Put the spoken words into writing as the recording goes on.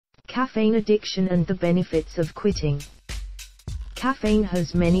Caffeine addiction and the benefits of quitting. Caffeine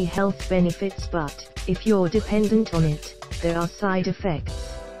has many health benefits, but if you're dependent on it, there are side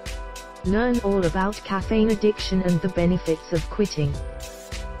effects. Learn all about caffeine addiction and the benefits of quitting.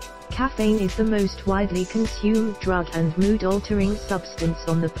 Caffeine is the most widely consumed drug and mood-altering substance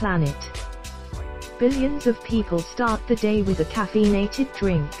on the planet. Billions of people start the day with a caffeinated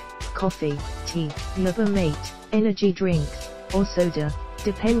drink: coffee, tea, yerba mate, energy drinks, or soda,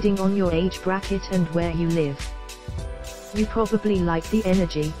 depending on your age bracket and where you live. You probably like the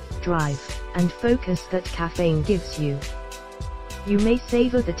energy, drive, and focus that caffeine gives you. You may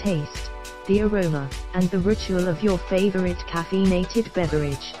savor the taste, the aroma, and the ritual of your favorite caffeinated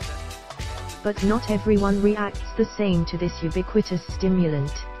beverage. But not everyone reacts the same to this ubiquitous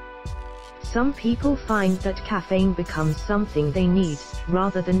stimulant. Some people find that caffeine becomes something they need,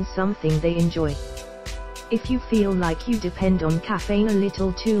 rather than something they enjoy. If you feel like you depend on caffeine a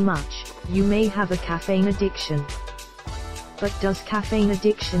little too much, you may have a caffeine addiction. But does caffeine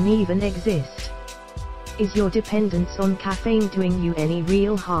addiction even exist? Is your dependence on caffeine doing you any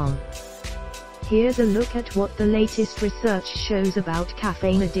real harm? Here's a look at what the latest research shows about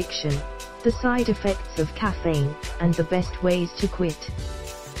caffeine addiction, the side effects of caffeine, and the best ways to quit.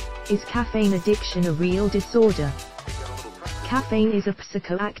 Is caffeine addiction a real disorder? Caffeine is a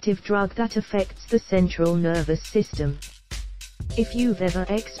psychoactive drug that affects the central nervous system. If you've ever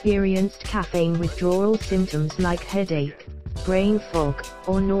experienced caffeine withdrawal symptoms like headache, brain fog,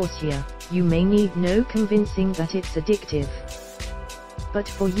 or nausea, you may need no convincing that it's addictive. But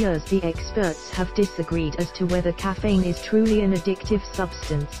for years the experts have disagreed as to whether caffeine is truly an addictive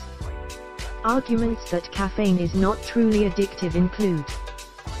substance. Arguments that caffeine is not truly addictive include: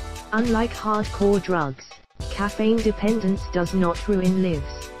 unlike hardcore drugs, caffeine dependence does not ruin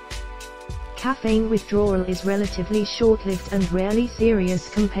lives. Caffeine withdrawal is relatively short-lived and rarely serious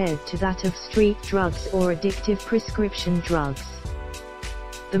compared to that of street drugs or addictive prescription drugs.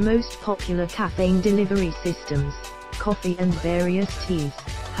 The most popular caffeine delivery systems, coffee and various teas,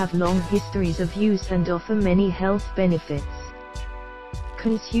 have long histories of use and offer many health benefits.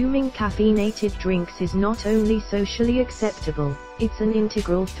 Consuming caffeinated drinks is not only socially acceptable, it's an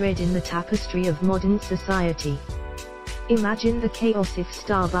integral thread in the tapestry of modern society. Imagine the chaos if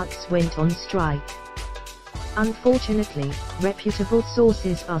Starbucks went on strike. Unfortunately, reputable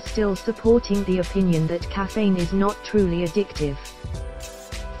sources are still supporting the opinion that caffeine is not truly addictive.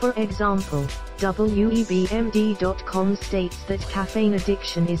 For example, WEBMD.com states that caffeine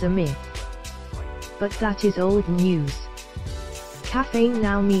addiction is a myth. But that is old news. Caffeine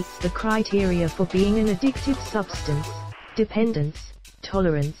now meets the criteria for being an addictive substance: dependence,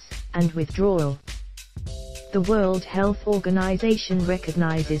 tolerance, and withdrawal. The World Health Organization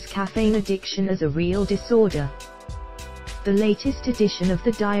recognizes caffeine addiction as a real disorder. The latest edition of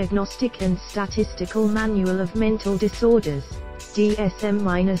the Diagnostic and Statistical Manual of Mental Disorders,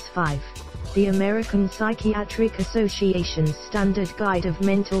 DSM-5, the American Psychiatric Association's Standard Guide of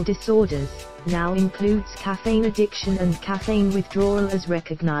Mental Disorders, now includes caffeine addiction and caffeine withdrawal as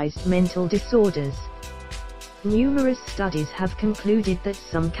recognized mental disorders. Numerous studies have concluded that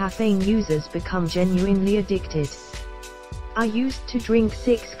some caffeine users become genuinely addicted. I used to drink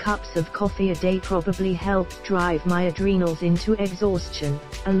 6 cups of coffee a day, probably helped drive my adrenals into exhaustion,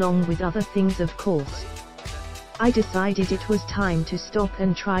 along with other things of course. I decided it was time to stop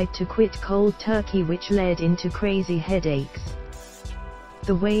and tried to quit cold turkey, which led into crazy headaches.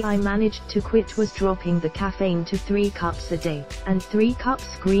 The way I managed to quit was dropping the caffeine to 3 cups a day, and 3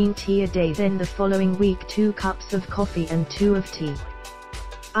 cups green tea a day, then the following week 2 cups of coffee and 2 of tea.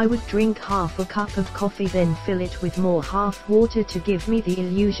 I would drink half a cup of coffee, then fill it with more half water to give me the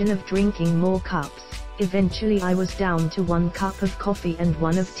illusion of drinking more cups. Eventually I was down to 1 cup of coffee and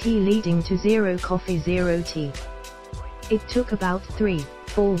 1 of tea, leading to 0 coffee 0 tea. It took about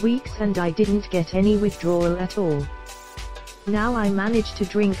 3-4 weeks and I didn't get any withdrawal at all. Now I manage to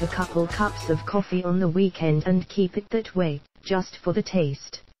drink a couple cups of coffee on the weekend and keep it that way, just for the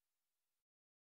taste.